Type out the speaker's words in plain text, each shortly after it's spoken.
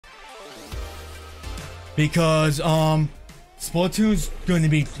because Splatoon's going to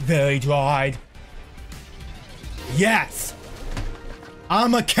be very dried. Yes,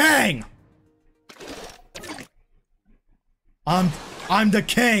 I'm a king. I'm the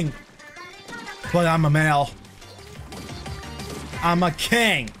king, but I'm a male. I'm a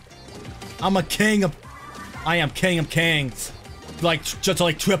king. I'm a king of. I am king of kings, like just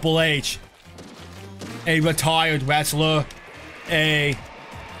like Triple H, a retired wrestler,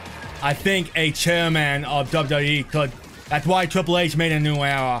 I think a chairman of WWE. Could that's why Triple H made a new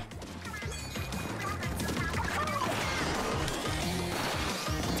era.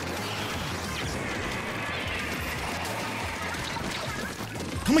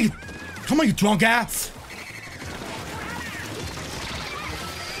 Come on, you drunk ass!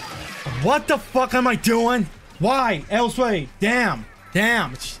 What the fuck am I doing? Why? Elsewhere? Damn.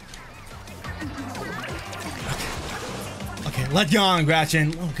 Okay, let Jan Gretchen.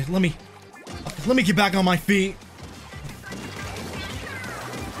 Okay, let me get back on my feet.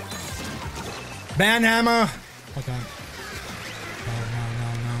 Banhammer. Oh god.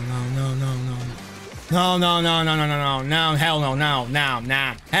 No, hell no,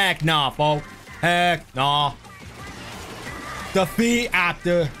 nah. Heck no, folks. Heck no. Defeat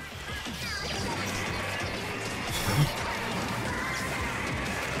after.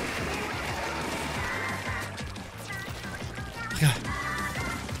 God.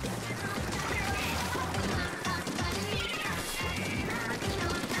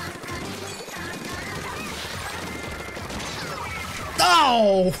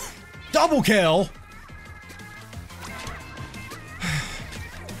 Oh! Double kill!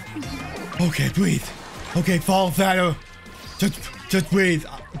 Okay, breathe. Okay, fall fatter. Just breathe.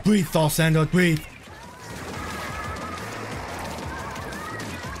 Breathe, Sawsandra, breathe.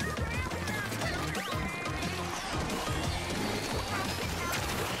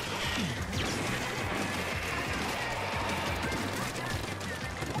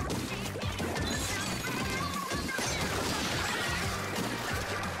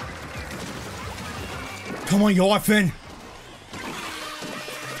 Come on, you orphan!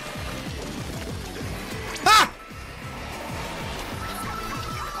 Ah!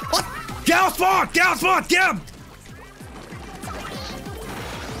 What? Get out spot! Get out spot! Get him!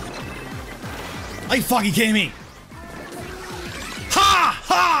 Are you fucking kidding me? Ha!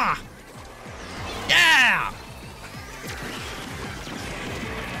 Ha! Yeah!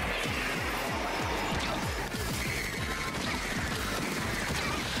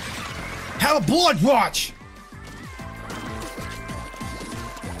 Have a blood watch!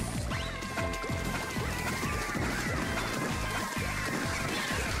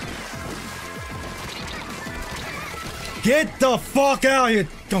 Get the fuck out of here!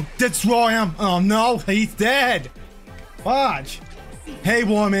 Don't destroy him! Oh no, he's dead! Watch! Hey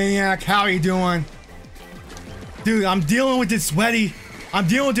War Maniac, how are you doing? Dude, I'm dealing with this sweaty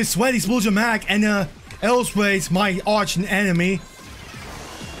Splatfest Mac and Elseway's my arch enemy.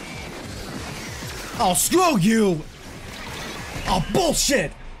 Oh, screw you! Oh,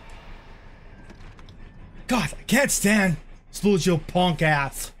 bullshit! God, I can't stand Splatfest punk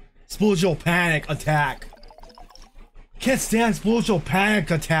ass. Splatfest panic attack. Can't stand Splatfest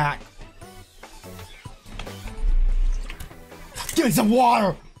panic attack. Give me some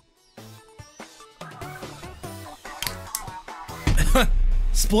water!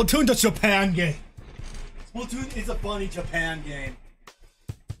 Splatoon the Japan game. Splatoon is a funny Japan game.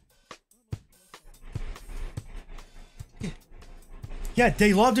 Yeah,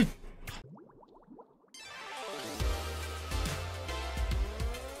 they loved it.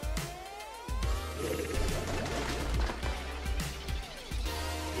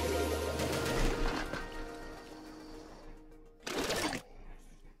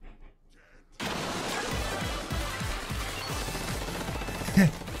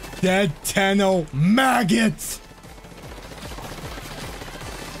 Dead Tenno maggots!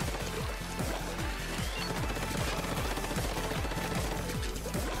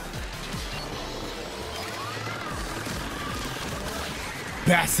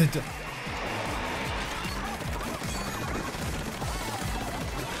 Bastard!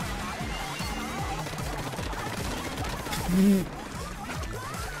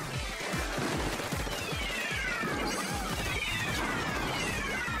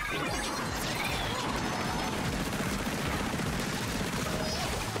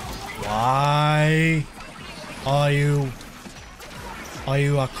 Why are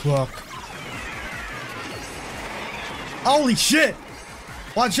you a crook? Holy shit!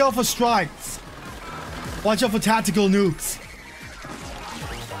 Watch out for strikes. Watch out for tactical nukes.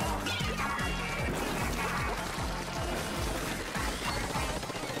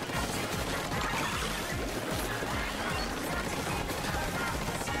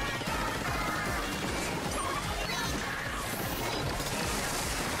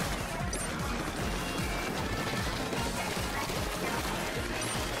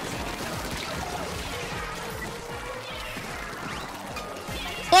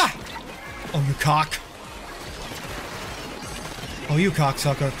 cock. Oh, you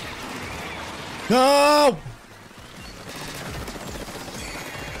cocksucker. No!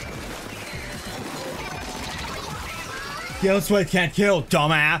 Kill Sweat can't kill,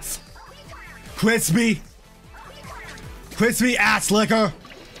 dumbass. Crispy. Crispy ass liquor.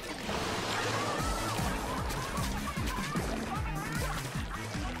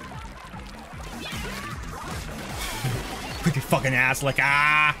 Crispy fucking ass liquor.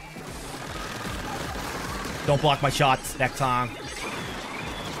 Ah! Don't block my shots next time.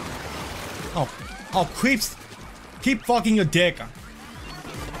 Oh, creeps. Keep fucking your dick.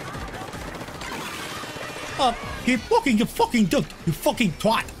 Oh, keep fucking your fucking dick, you fucking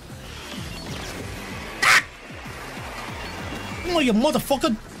twat. Ah! Oh, you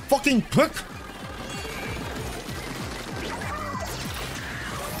motherfucker, fucking prick.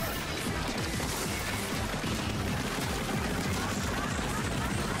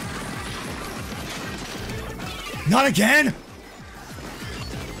 Not again!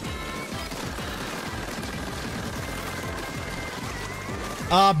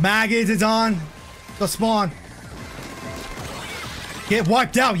 Maggots is on the spawn. Get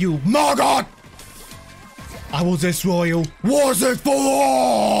wiped out, you maggot! I will destroy you. Was it for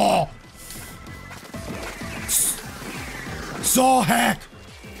all? Saw hack.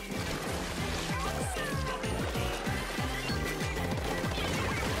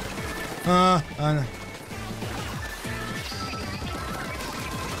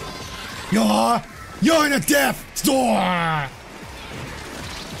 You're in a death store.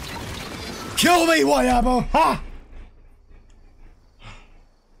 Kill me, whatever. Ha.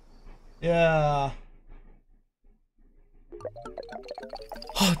 Yeah.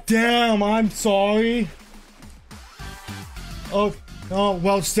 Oh damn! I'm sorry. Oh,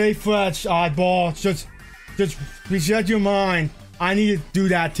 well, stay fresh, oddball. Just reset your mind. I need to do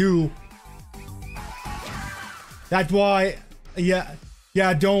that too. That's why, yeah,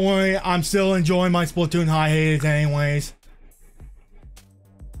 don't worry. I'm still enjoying my Splatoon hiatus anyways.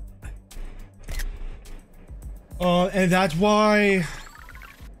 And that's why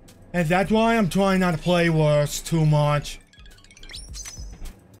I'm trying not to play worse too much.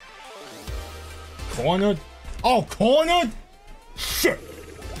 Cornered? Oh, cornered? Shit.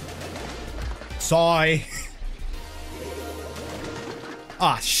 Sorry.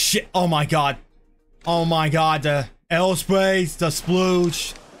 Ah, shit. Oh my god. Oh my god. The L sprays, the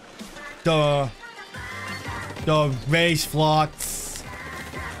sploosh, the race flux,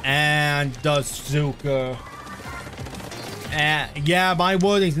 and the Zuka. And yeah, my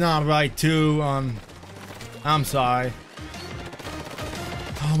wording's not right too. I'm sorry.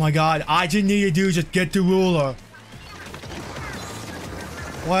 Oh my god, I just need to do just get the ruler.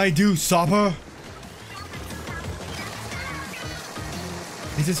 What I do, supper?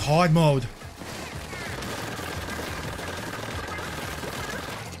 This is hard mode.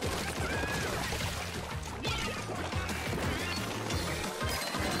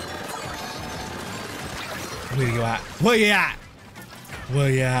 Where you at? Where you at? Where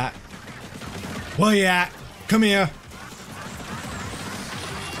you at? Where you at? Come here.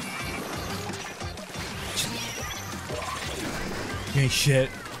 You ain't shit.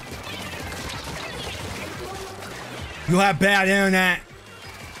 You have bad internet.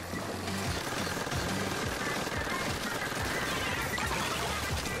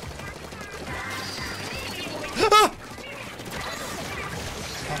 Ah!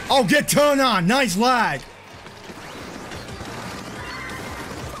 Oh, get turned on. Nice lag.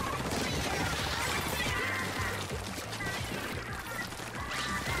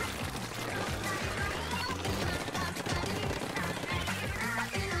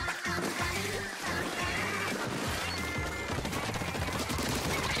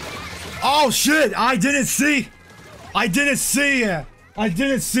 Oh shit, I didn't see it. I didn't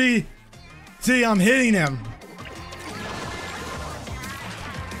see, I'm hitting him.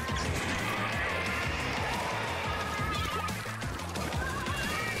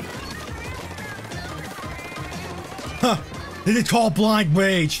 Huh, this is called blind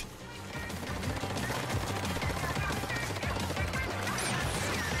rage.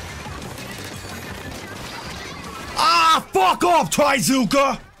 Ah, fuck off,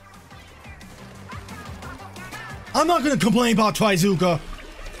 Trizuka! I'm not gonna complain about Trizuka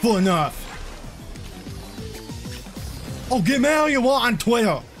for enough. Oh, get mad all you want on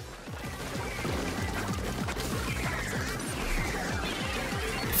Twitter.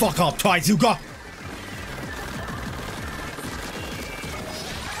 Fuck off, Trizuka.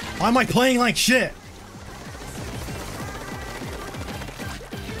 Why am I playing like shit?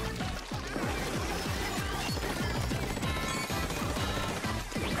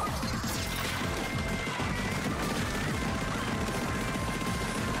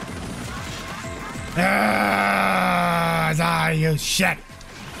 die, you shit!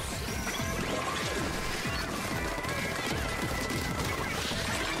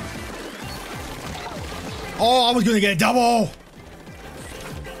 Oh, I was gonna get a double!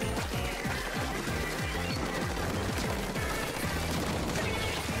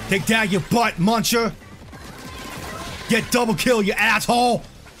 Take that, you butt muncher! Get double kill, you asshole!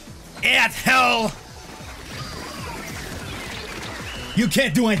 Asshole! You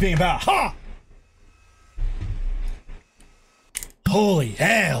can't do anything about it, huh? Holy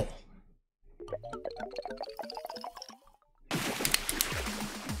hell!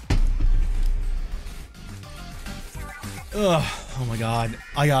 Ugh, oh my god.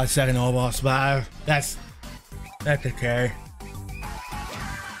 I got a second overall splatter. That's okay.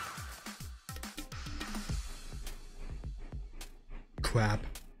 Crap.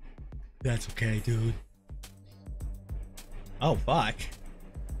 That's okay, dude. Oh, fuck.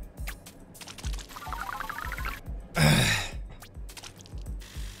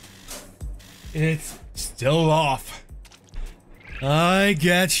 It's still off. I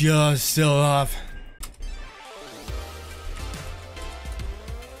get you're still off.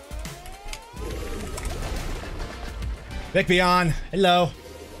 Vic Beyond, hello.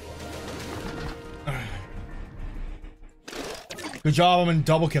 Good job, I'm in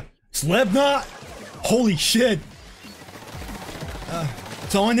double kill. Slipknot? Holy shit.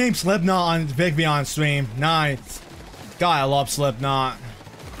 So I named Slipknot on Vic Beyond stream. Nice. God, I love Slipknot.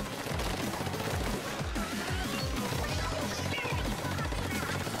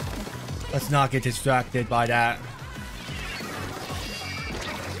 Let's not get distracted by that.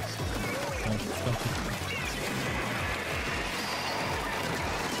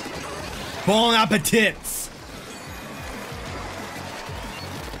 Bon appetits!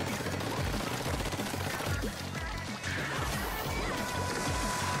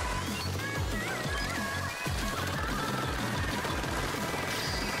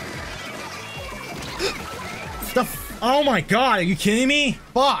 Stuff. Oh my god, are you kidding me?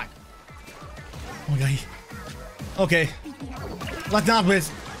 Fuck! Oh my god. Okay. Let's not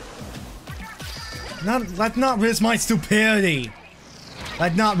risk. Let's not risk my stupidity.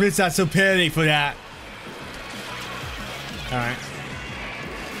 Let's not risk that stupidity for that. Alright.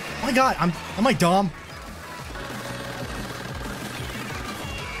 Oh my god, am I dumb?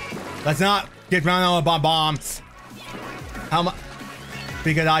 Let's not get run over by bombs. How much?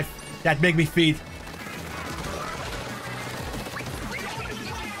 Because that make me feed.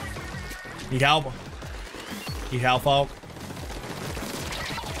 Need help? Need help, folk?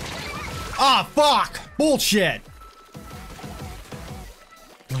 Ah, fuck! Bullshit!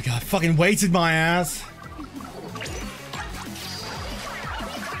 Oh my god, fucking wasted my ass.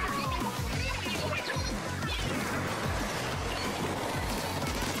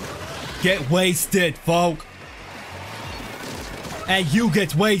 Get wasted, folk. And you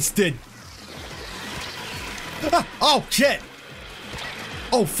get wasted. Ah, oh, shit.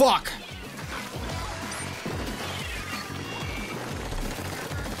 Oh, fuck.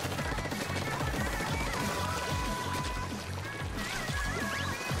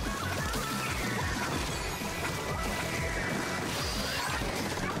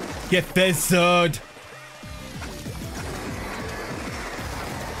 Get fizzed.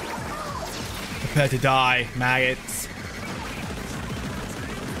 Prepare to die, maggots.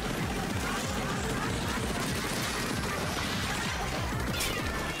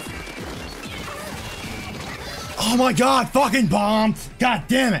 Oh my god, fucking bombs! God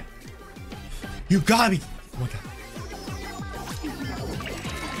damn it! You gotta be.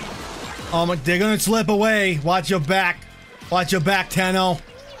 Oh my god. They're gonna slip away. Watch your back. Watch your back, Tenno.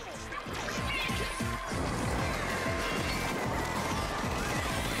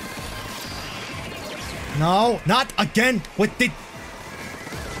 No, not again with the...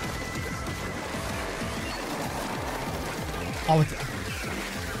 Oh, it's...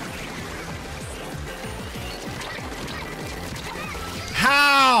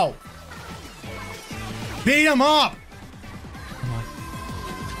 How? Beat him up! Come on.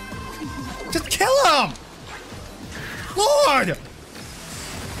 Just kill him! Lord!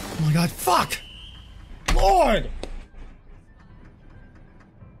 Oh my god, fuck! Lord!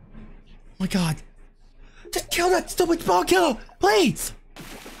 Oh my god. Just kill that stupid ball killer, please!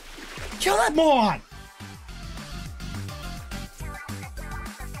 Kill that moron!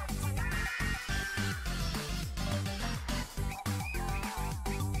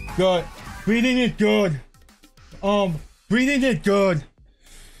 Good. Breathing is good. Breathing is good.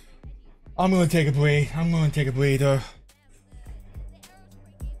 I'm gonna take a breathe. I'm gonna take a breather.